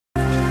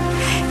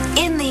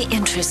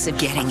interests of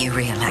getting you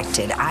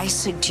reelected, I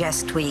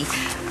suggest we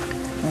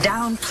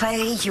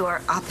downplay your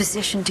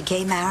opposition to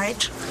gay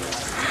marriage.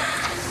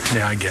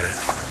 Yeah, I get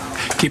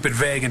it. Keep it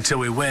vague until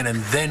we win and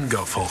then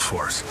go full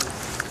force.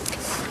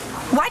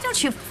 Why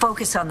don't you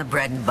focus on the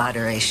bread and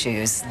butter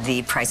issues,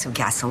 the price of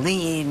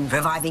gasoline,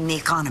 reviving the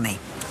economy?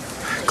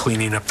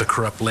 Cleaning up the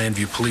corrupt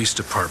Landview Police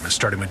Department,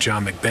 starting with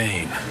John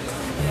McBain.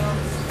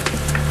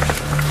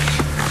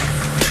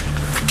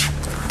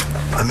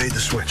 I made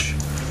the switch.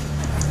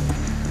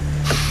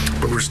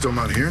 But we're still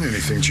not hearing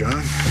anything,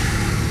 John.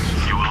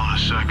 You will in a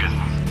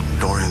second.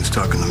 Dorian's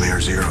talking the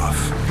mayor's ear off.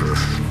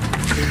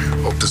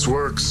 Hope this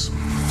works.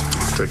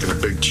 Taking a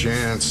big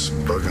chance,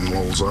 bugging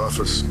Lowell's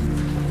office.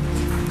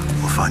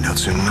 We'll find out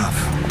soon enough.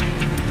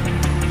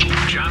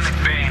 John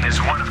McBain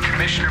is one of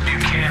Commissioner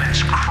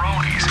Buchanan's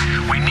cronies.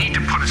 We need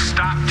to put a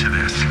stop to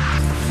this.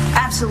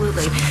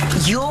 Absolutely.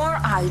 Your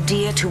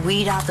idea to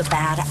weed out the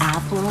bad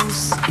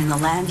apples in the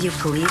Landview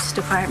Police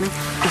Department,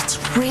 it's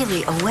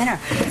really a winner.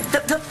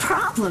 The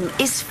problem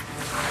is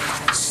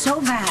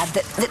so bad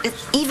that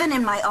even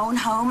in my own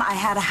home, I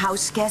had a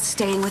house guest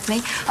staying with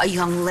me, a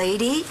young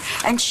lady,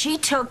 and she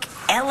took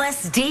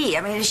LSD.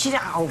 I mean,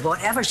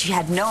 whatever. She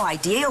had no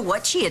idea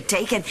what she had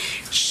taken.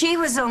 She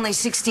was only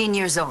 16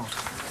 years old.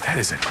 That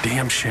is a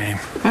damn shame.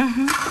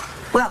 Mm-hmm.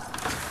 Well,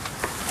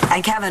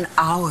 and Kevin,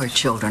 our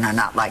children are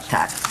not like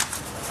that.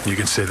 You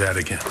can say that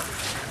again.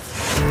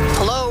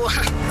 Hello?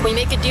 We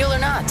make a deal or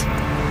not?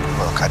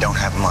 Look, I don't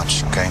have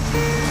much, okay?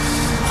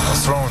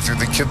 What's wrong with you?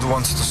 The kid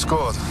wants to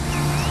score.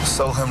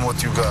 Sell him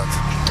what you got.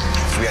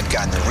 If we had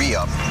gotten the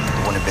re-up,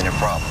 it wouldn't have been a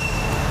problem.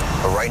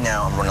 But right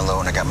now, I'm running low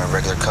and I got my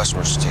regular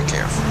customers to take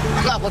care of.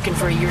 I'm not looking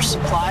for a year's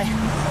supply.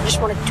 I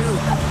just want to do.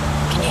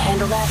 Can you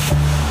handle that?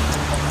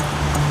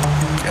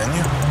 Can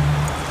you?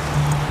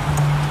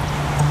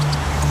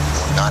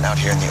 We're not out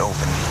here in the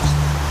open.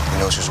 Who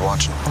knows who's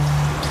watching?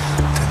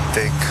 Then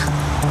take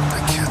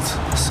the kid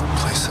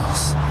someplace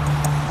else.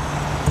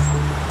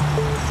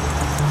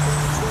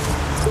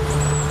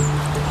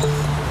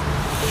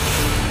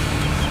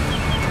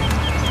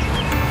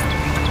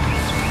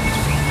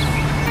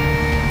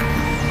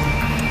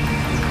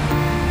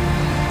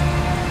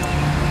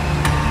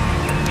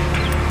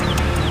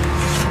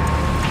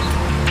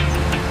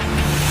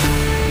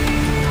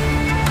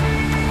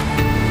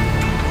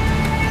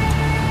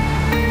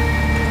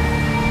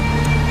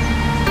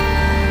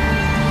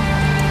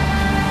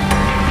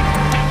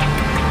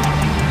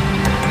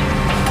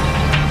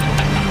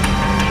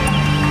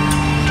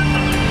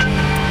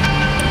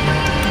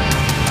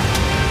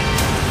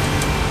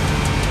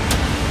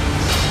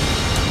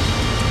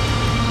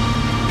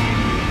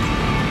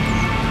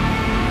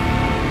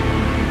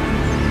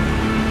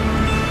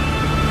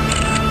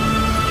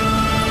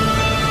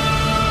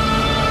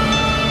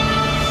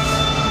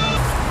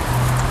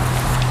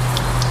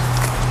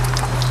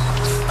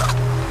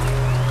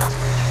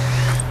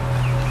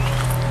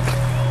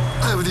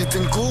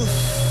 Everything cool?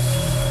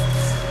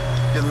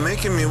 You're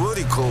making me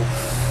worry, Cole.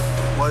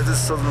 Why this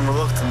sudden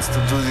reluctance to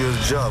do your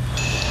job?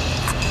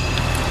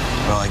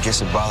 Well, I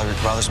guess it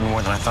bothers me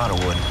more than I thought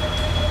it would.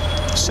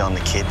 Selling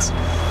the kids.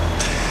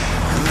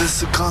 In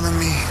this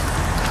economy,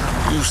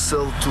 you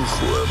sell to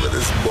whoever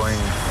is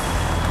buying.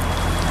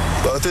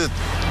 Got it?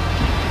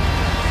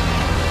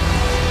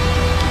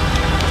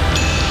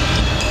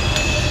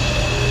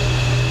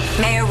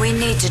 Mayor, we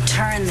need to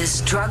turn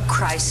this drug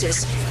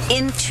crisis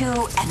into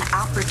an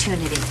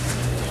opportunity.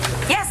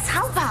 Yes,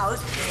 how about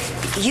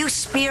you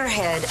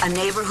spearhead a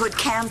neighborhood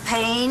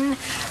campaign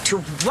to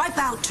wipe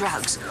out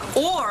drugs?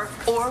 Or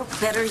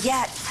better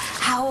yet,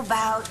 how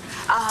about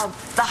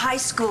the high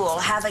school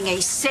having a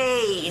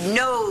Say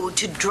No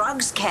to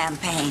Drugs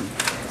campaign,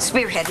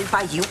 spearheaded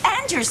by you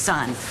and your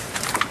son?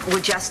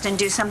 Would Justin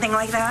do something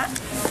like that?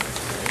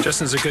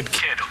 Justin's a good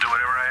kid. He'll do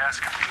whatever I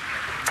ask him.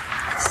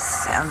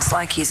 Sounds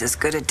like he's as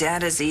good a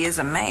dad as he is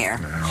a mayor.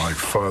 Yeah, like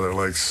father,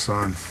 like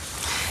son.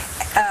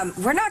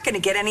 We're not going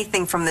to get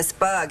anything from this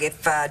bug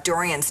if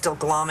Dorian's still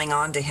glomming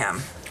onto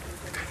him.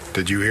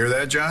 Did you hear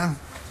that, John?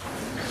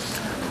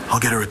 I'll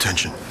get her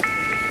attention.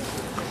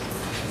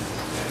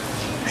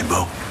 Hey,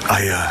 Bo,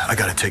 I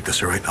gotta take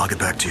this, all right? I'll get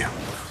back to you.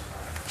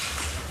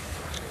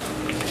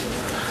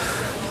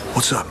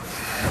 What's up?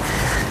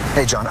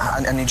 Hey, John,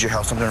 I need your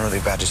help. Something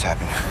really bad just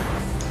happened.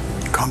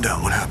 Calm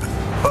down. What happened?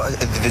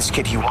 This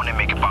kid, he wanted to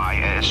make it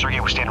by. Sergei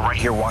was standing right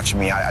here watching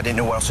me. I didn't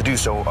know what else to do,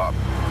 so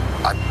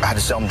I had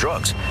to sell him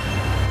drugs.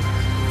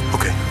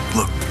 Okay,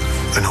 look,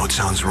 I know it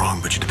sounds wrong,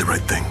 but you did the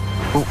right thing.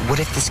 Well, what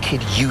if this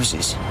kid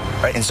uses,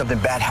 right, and something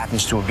bad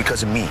happens to him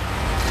because of me?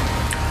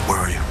 Where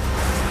are you?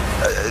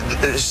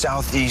 The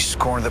southeast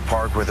corner of the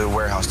park where the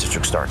warehouse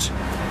district starts.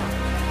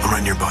 I'm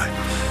right nearby.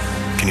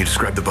 Can you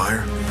describe the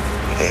buyer?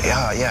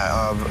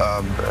 Yeah.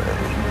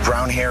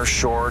 Brown hair,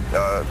 short,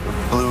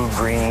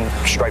 blue-green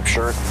striped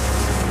shirt.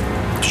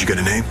 Did you get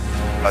a name?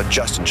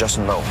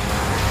 Justin Lowe.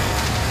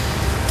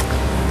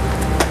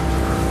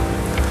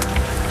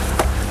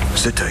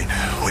 Sit tight.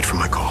 Wait for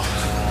my call.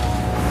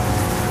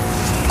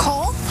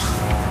 Call?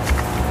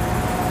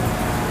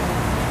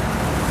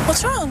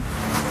 What's wrong?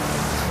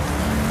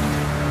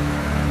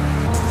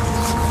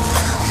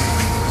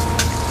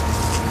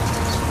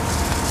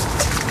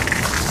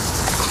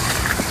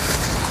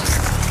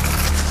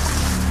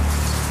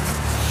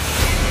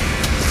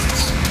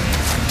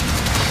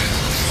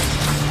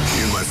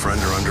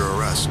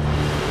 ask.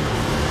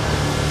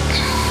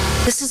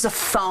 This is a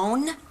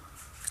phone?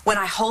 When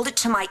I hold it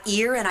to my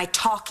ear and I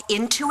talk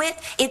into it,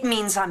 it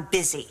means I'm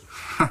busy.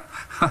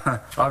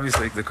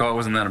 Obviously, the call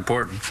wasn't that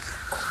important.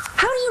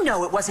 How do you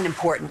know it wasn't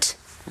important?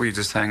 Well, you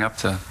just hang up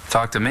to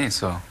talk to me,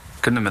 so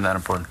couldn't have been that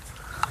important.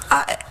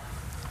 I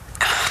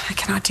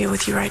cannot deal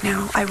with you right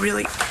now. I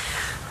really...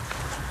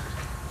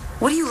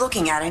 What are you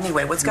looking at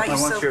anyway? What's got you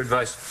so... I want your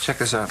advice. Check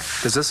this out.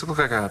 Does this look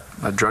like a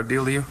drug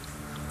deal to you?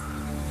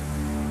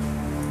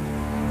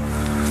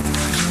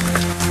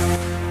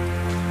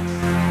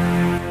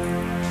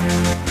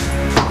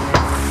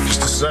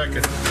 Just a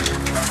second.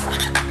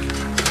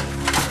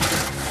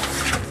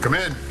 Come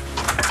in.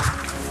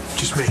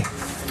 Just me.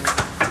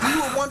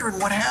 We were wondering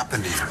what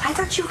happened to you. I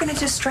thought you were going to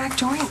distract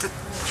Dorian.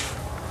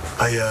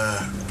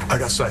 I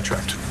got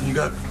sidetracked. You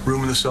got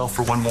room in the cell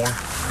for one more?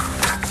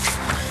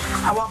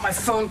 I want my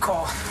phone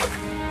call.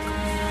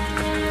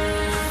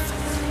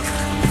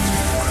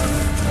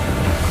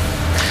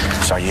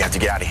 Sorry, you have to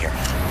get out of here.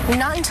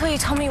 Not until you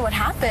tell me what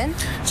happened.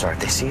 Sorry,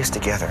 if they see us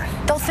together.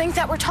 They'll think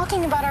that we're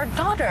talking about our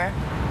daughter.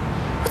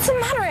 What's the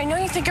matter? I know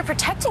you think you're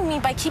protecting me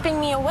by keeping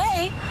me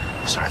away.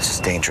 Sorry, this is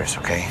dangerous,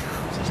 okay?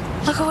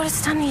 Look at what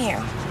it's done to you.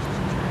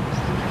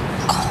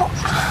 Oh.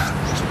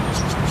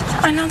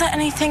 I know that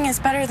anything is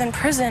better than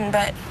prison,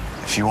 but...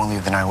 If you won't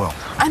leave, then I will.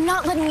 I'm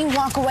not letting you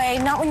walk away,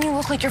 not when you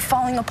look like you're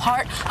falling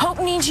apart. Hope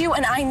needs you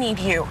and I need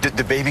you.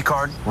 The baby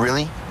card?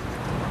 Really?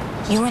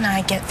 You and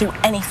I get through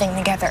anything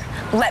together.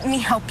 Let me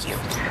help you.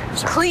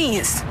 Sorry.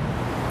 Please.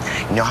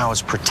 You know how I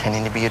was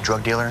pretending to be a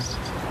drug dealer?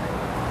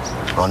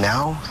 Well,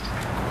 now,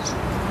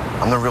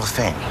 I'm the real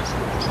thing.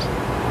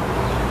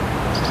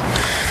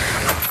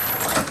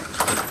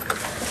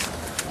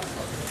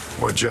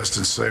 What'd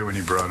Justin say when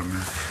you brought him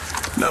in?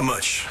 Not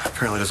much.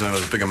 Apparently doesn't have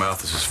as big a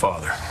mouth as his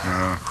father.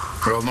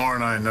 Well, Nora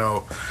and I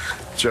know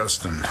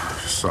Justin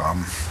some.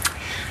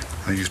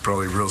 I think he's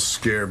probably real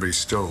scared, but he's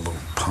still a little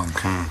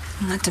punk.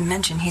 Not to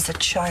mention, he's a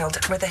child.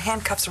 Were the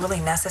handcuffs really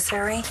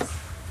necessary?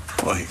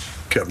 Well, he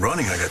kept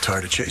running. I got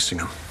tired of chasing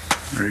him.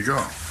 There you go.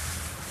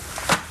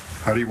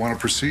 How do you want to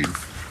proceed?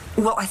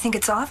 Well, I think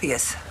it's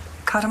obvious.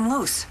 Cut him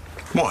loose.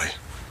 Why?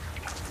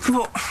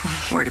 Well,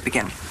 where to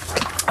begin?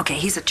 Okay,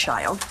 he's a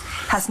child,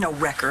 has no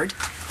record.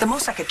 The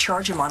most I could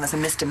charge him on is a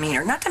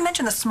misdemeanor, not to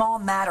mention the small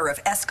matter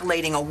of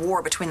escalating a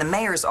war between the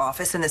mayor's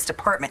office and this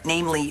department,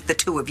 namely the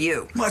two of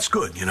you. Well, that's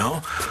good, you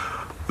know.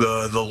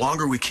 The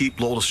longer we keep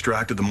Lowell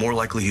distracted, the more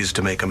likely he is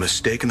to make a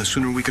mistake, and the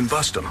sooner we can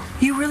bust him.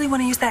 You really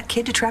want to use that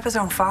kid to trap his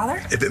own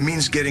father? If it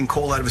means getting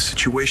Cole out of a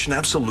situation,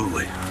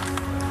 absolutely.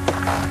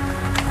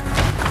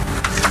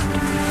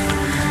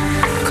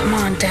 Come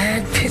on,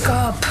 Dad, pick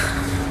up.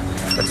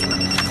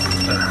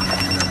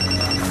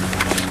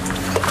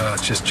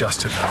 It's just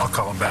Justin. I'll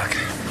call him back.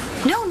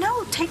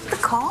 No, take the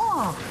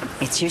call.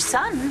 It's your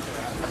son.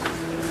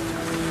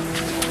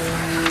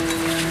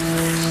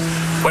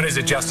 What is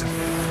it, Justin?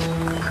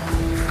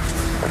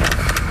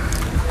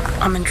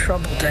 I'm in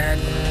trouble, Dad.